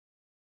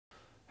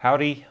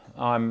Howdy,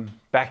 I'm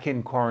back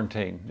in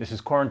quarantine. This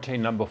is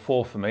quarantine number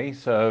 4 for me,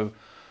 so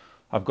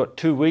I've got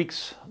 2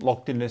 weeks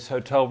locked in this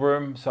hotel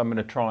room, so I'm going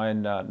to try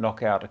and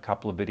knock out a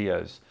couple of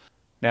videos.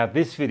 Now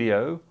this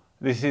video,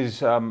 this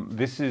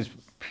is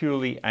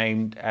purely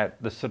aimed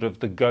at the sort of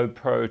the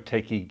GoPro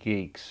techie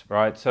geeks,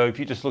 right? So if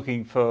you're just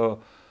looking for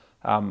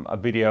a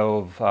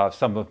video of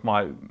some of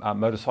my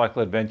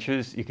motorcycle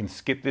adventures, you can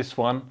skip this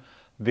one.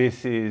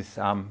 This is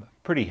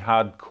pretty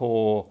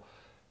hardcore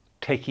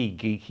techie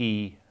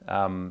geeky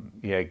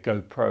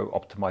GoPro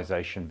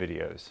optimization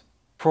videos.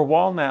 For a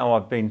while now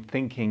I've been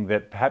thinking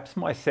that perhaps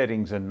my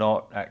settings are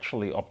not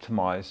actually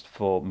optimized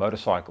for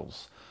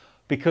motorcycles,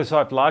 because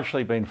I've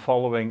largely been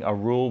following a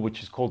rule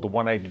which is called the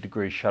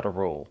 180-degree shutter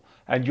rule,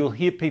 and you'll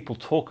hear people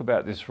talk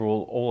about this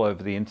rule all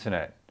over the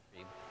internet.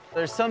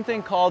 There's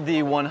something called the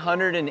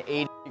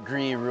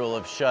 180-degree rule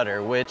of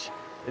shutter, which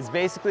is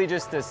basically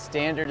just a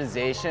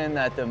standardization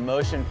that the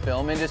motion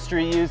film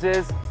industry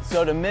uses.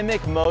 So to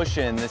mimic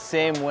motion the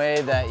same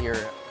way that your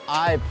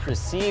eye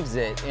perceives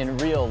it in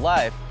real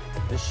life,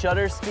 the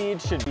shutter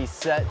speed should be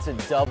set to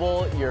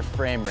double your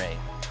frame rate.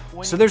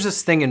 So there's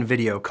this thing in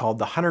video called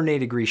the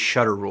 180-degree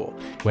shutter rule.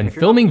 When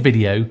filming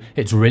video,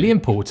 it's really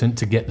important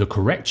to get the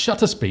correct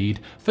shutter speed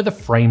for the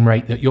frame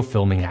rate that you're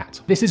filming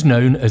at. This is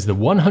known as the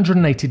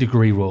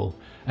 180-degree rule,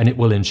 and it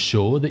will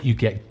ensure that you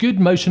get good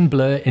motion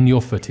blur in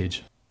your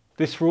footage.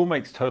 This rule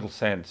makes total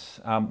sense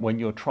when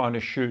you're trying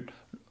to shoot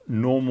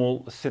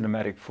normal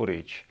cinematic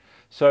footage.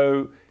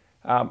 So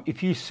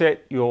if you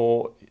set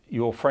your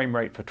frame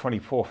rate for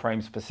 24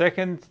 frames per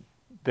second,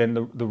 then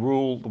the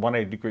rule, the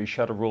 180-degree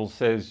shutter rule,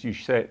 says you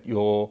set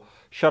your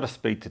shutter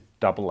speed to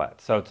double that.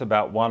 So it's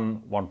about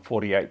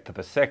 1/148th of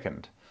a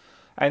second.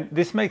 And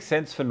this makes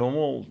sense for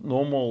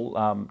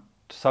normal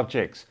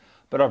subjects,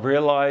 but I've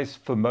realized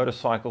for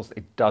motorcycles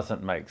it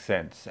doesn't make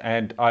sense.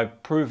 And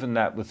I've proven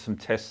that with some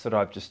tests that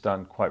I've just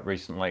done quite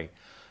recently.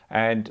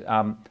 And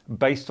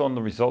based on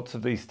the results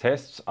of these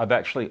tests, I've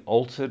actually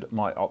altered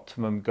my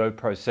Optimum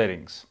GoPro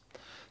settings.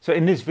 So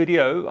in this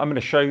video, I'm going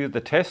to show you the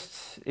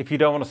tests. If you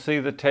don't want to see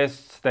the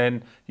tests,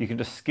 then you can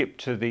just skip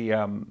to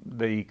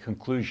the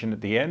conclusion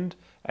at the end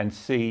and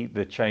see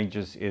the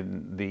changes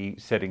in the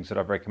settings that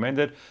I've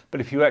recommended. But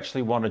if you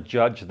actually want to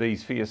judge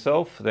these for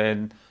yourself,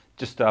 then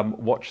just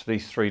watch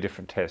these 3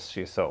 different tests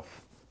for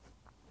yourself.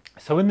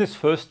 So in this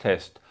first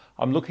test,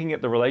 I'm looking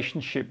at the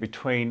relationship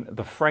between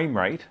the frame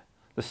rate,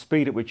 the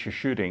speed at which you're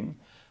shooting,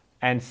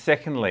 and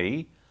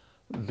secondly,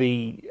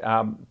 the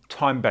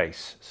time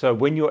base. So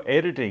when you're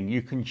editing,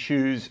 you can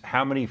choose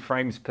how many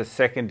frames per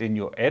second in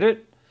your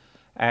edit.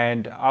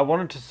 And I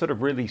wanted to sort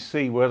of really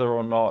see whether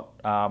or not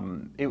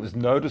it was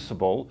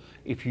noticeable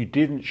if you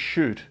didn't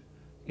shoot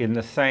in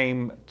the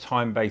same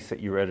time base that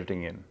you're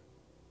editing in.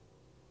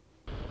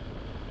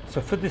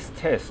 So for this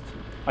test,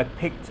 I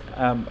picked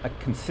a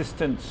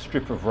consistent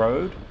strip of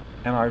road,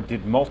 and I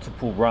did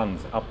multiple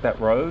runs up that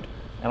road,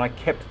 and I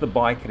kept the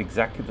bike at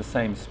exactly the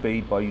same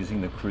speed by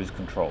using the cruise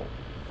control.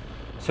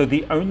 So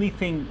the only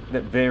thing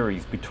that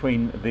varies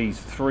between these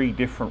 3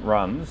 different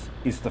runs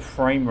is the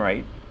frame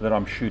rate that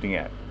I'm shooting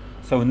at.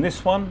 So in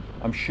this one,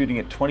 I'm shooting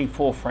at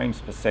 24 frames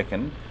per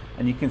second,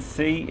 and you can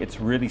see it's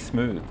really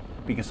smooth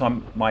because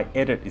my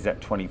edit is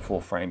at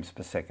 24 frames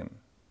per second.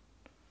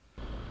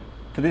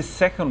 For this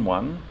second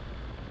one,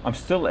 I'm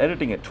still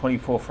editing at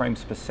 24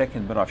 frames per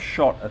second, but I've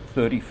shot at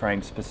 30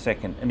 frames per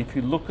second. And if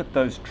you look at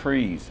those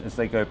trees as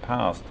they go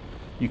past,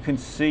 you can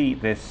see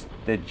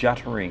they're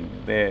juttering,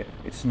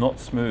 it's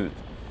not smooth.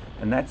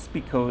 And that's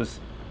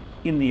because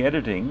in the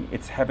editing,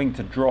 it's having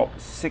to drop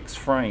 6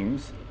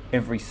 frames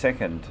every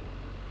second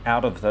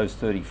out of those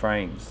 30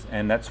 frames.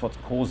 And that's what's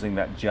causing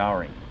that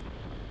jarring.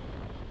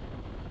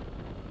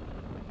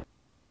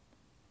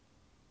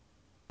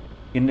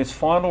 In this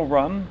final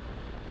run,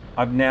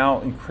 I've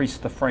now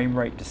increased the frame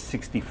rate to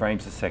 60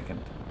 frames a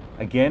second.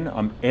 Again,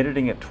 I'm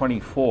editing at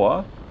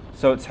 24,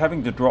 so it's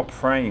having to drop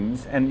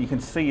frames, and you can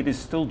see it is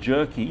still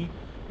jerky,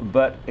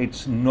 but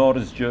it's not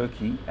as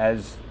jerky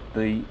as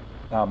the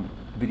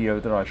video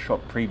that I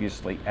shot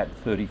previously at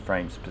 30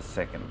 frames per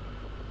second.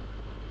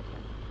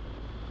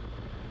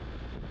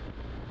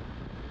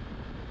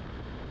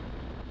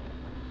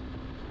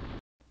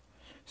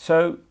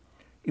 So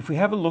if we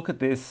have a look at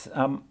this,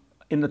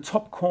 in the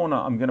top corner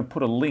I'm going to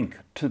put a link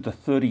to the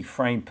 30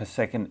 frame per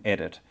second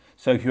edit.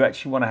 So if you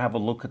actually want to have a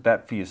look at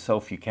that for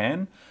yourself, you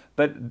can.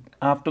 But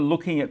after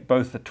looking at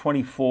both the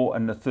 24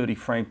 and the 30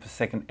 frame per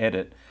second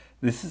edit,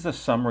 this is a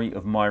summary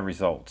of my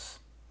results.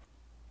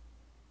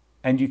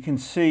 And you can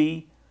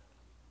see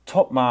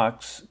top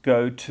marks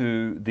go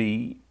to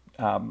the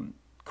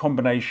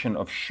combination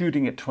of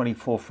shooting at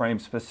 24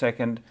 frames per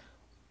second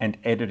and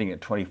editing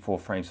at 24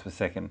 frames per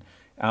second.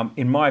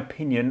 In my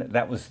opinion,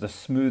 that was the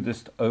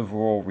smoothest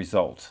overall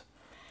result.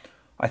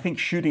 I think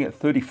shooting at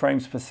 30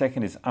 frames per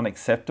second is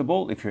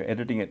unacceptable if you're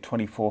editing at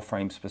 24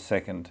 frames per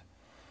second.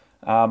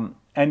 And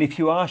if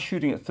you are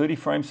shooting at 30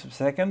 frames per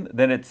second,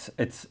 then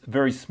it's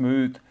very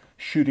smooth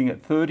shooting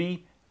at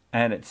 30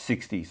 and at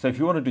 60. So if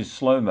you want to do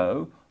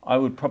slow-mo, I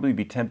would probably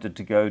be tempted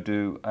to go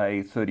do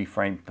a 30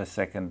 frame per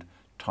second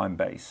time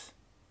base.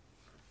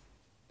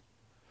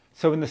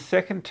 So in the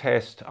second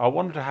test, I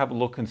wanted to have a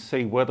look and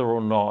see whether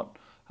or not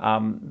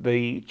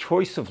the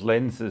choice of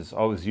lenses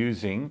I was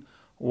using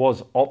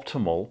was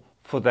optimal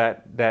for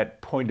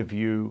that point of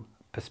view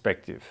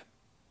perspective.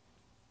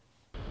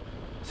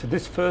 So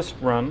this first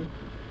run,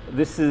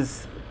 this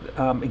is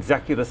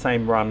exactly the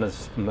same run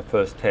as from the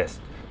first test.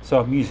 So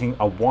I'm using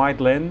a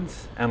wide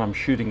lens and I'm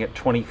shooting at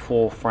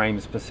 24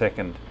 frames per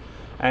second.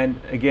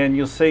 And again,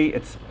 you'll see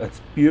it's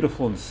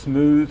beautiful and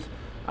smooth.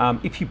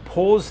 If you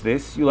pause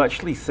this, you'll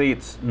actually see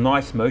it's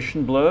nice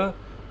motion blur,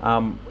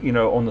 you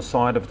know, on the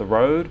side of the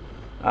road.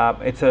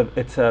 It's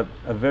a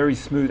very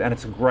smooth, and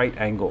it's a great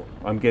angle.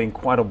 I'm getting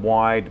quite a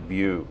wide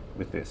view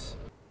with this.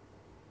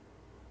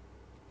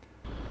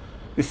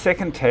 This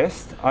second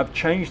test, I've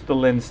changed the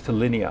lens to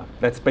linear.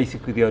 That's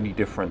basically the only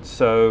difference.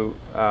 So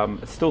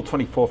it's still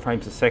 24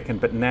 frames a second,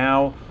 but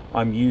now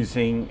I'm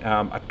using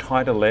a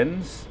tighter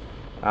lens.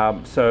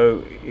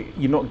 So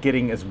you're not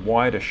getting as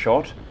wide a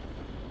shot.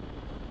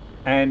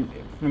 And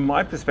from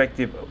my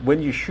perspective,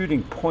 when you're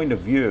shooting point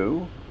of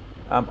view,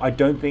 I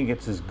don't think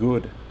it's as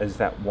good as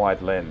that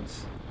wide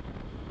lens.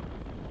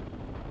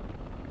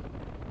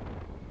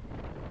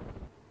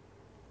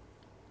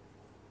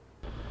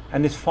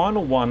 And this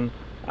final one,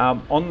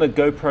 on the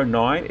GoPro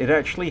 9, it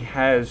actually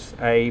has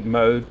a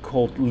mode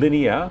called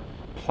linear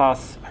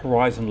plus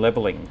horizon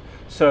leveling.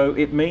 So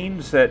it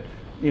means that,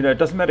 you know, it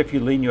doesn't matter if you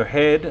lean your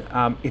head,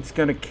 it's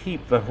going to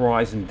keep the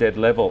horizon dead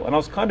level. And I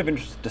was kind of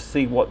interested to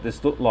see what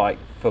this looked like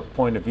for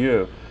point of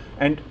view.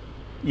 And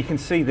you can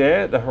see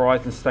there the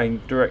horizon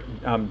staying direct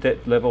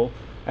dead level.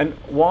 And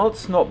while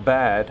it's not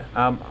bad,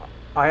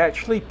 I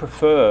actually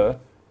prefer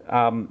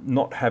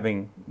not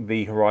having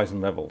the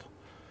horizon leveled.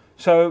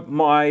 So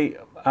my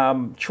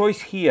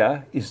choice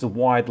here is the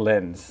wide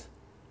lens.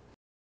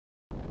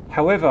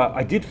 However,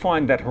 I did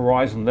find that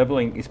horizon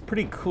leveling is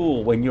pretty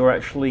cool when you're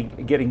actually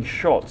getting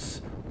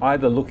shots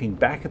either looking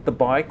back at the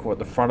bike or at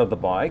the front of the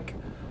bike.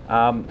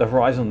 The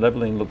horizon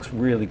leveling looks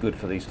really good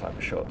for these type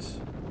of shots.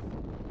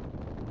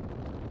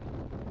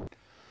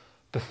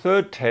 The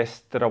third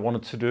test that I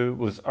wanted to do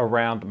was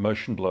around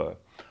motion blur.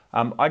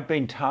 I'd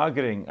been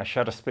targeting a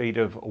shutter speed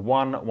of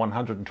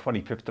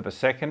 1/125th of a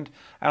second,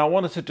 and I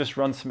wanted to just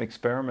run some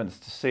experiments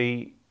to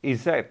see,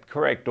 is that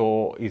correct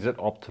or is it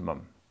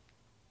optimum?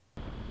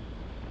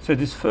 So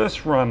this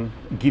first run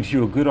gives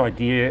you a good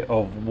idea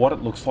of what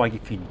it looks like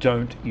if you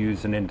don't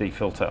use an ND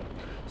filter.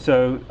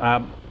 So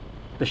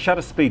the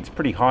shutter speed's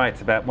pretty high,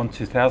 it's about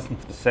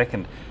 1/2000th of a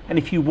second. And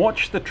if you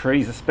watch the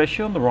trees,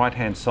 especially on the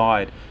right-hand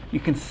side,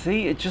 you can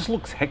see it just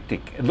looks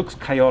hectic, it looks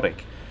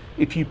chaotic.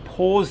 If you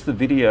pause the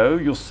video,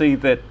 you'll see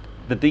that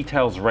the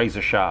detail's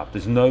razor sharp.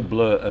 There's no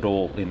blur at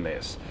all in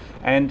this.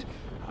 And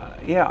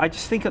yeah, I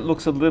just think it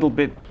looks a little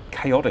bit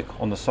chaotic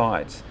on the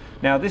sides.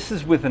 Now this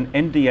is with an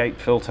ND8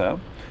 filter,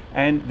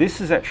 and this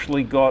has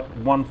actually got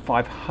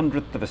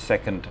 1/500th of a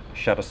second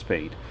shutter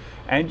speed.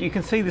 And you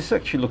can see this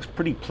actually looks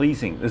pretty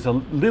pleasing. There's a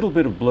little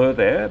bit of blur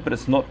there, but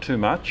it's not too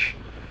much.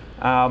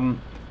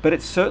 But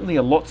it's certainly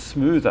a lot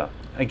smoother.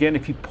 Again,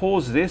 if you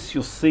pause this,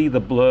 you'll see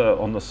the blur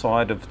on the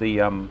side of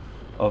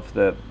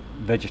the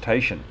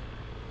vegetation.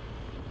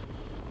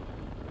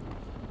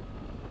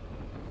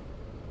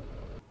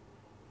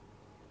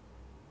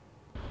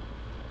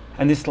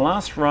 And this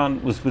last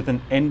run was with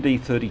an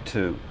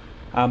ND32.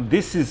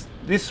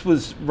 This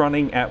was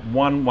running at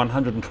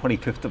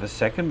 1/125th of a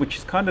second, which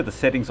is kind of the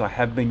settings I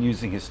have been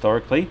using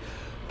historically.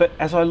 But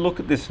as I look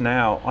at this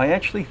now, I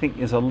actually think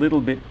there's a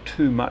little bit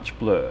too much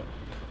blur.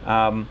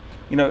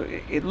 You know,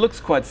 it looks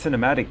quite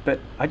cinematic,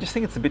 but I just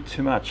think it's a bit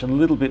too much, a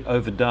little bit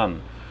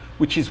overdone,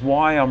 which is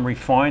why I'm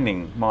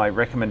refining my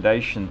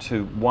recommendation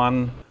to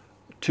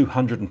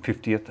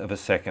 1/250th of a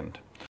second.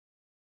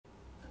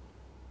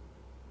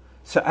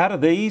 So out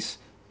of these,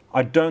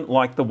 I don't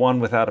like the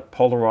one without a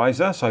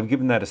polarizer, so I've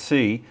given that a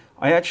C.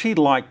 I actually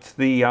liked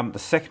the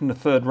second and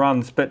third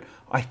runs, but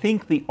I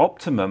think the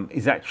Optimum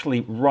is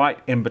actually right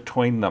in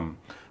between them.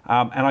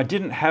 And I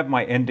didn't have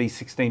my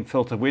ND16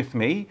 filter with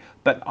me,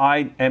 but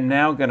I am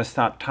now going to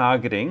start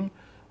targeting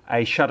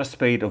a shutter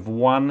speed of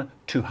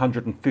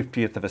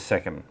 1/250th of a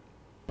second.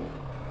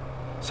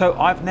 So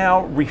I've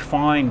now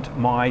refined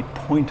my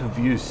point of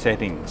view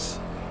settings,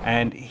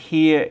 and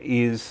here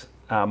is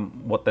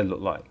what they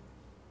look like.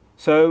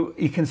 So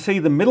you can see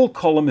the middle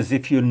column is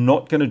if you're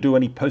not going to do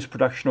any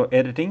post-production or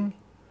editing,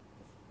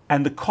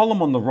 and the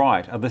column on the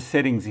right are the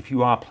settings if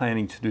you are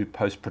planning to do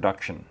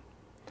post-production.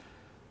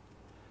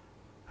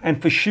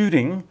 And for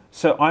shooting,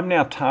 so I'm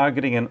now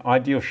targeting an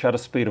ideal shutter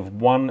speed of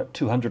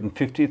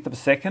 1/250th of a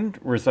second,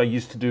 whereas I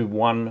used to do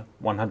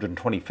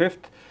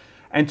 1/125th.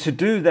 And to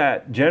do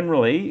that,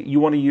 generally, you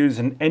want to use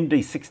an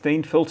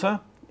ND16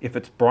 filter if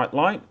it's bright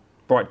light,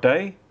 bright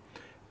day,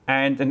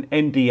 and an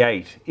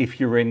ND8 if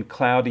you're in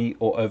cloudy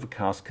or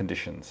overcast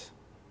conditions.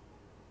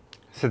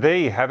 So there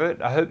you have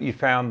it. I hope you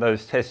found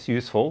those tests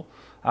useful.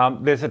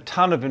 There's a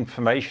ton of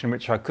information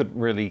which I couldn't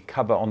really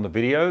cover on the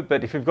video,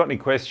 but if you've got any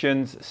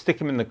questions, stick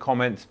them in the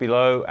comments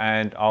below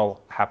and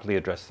I'll happily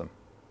address them.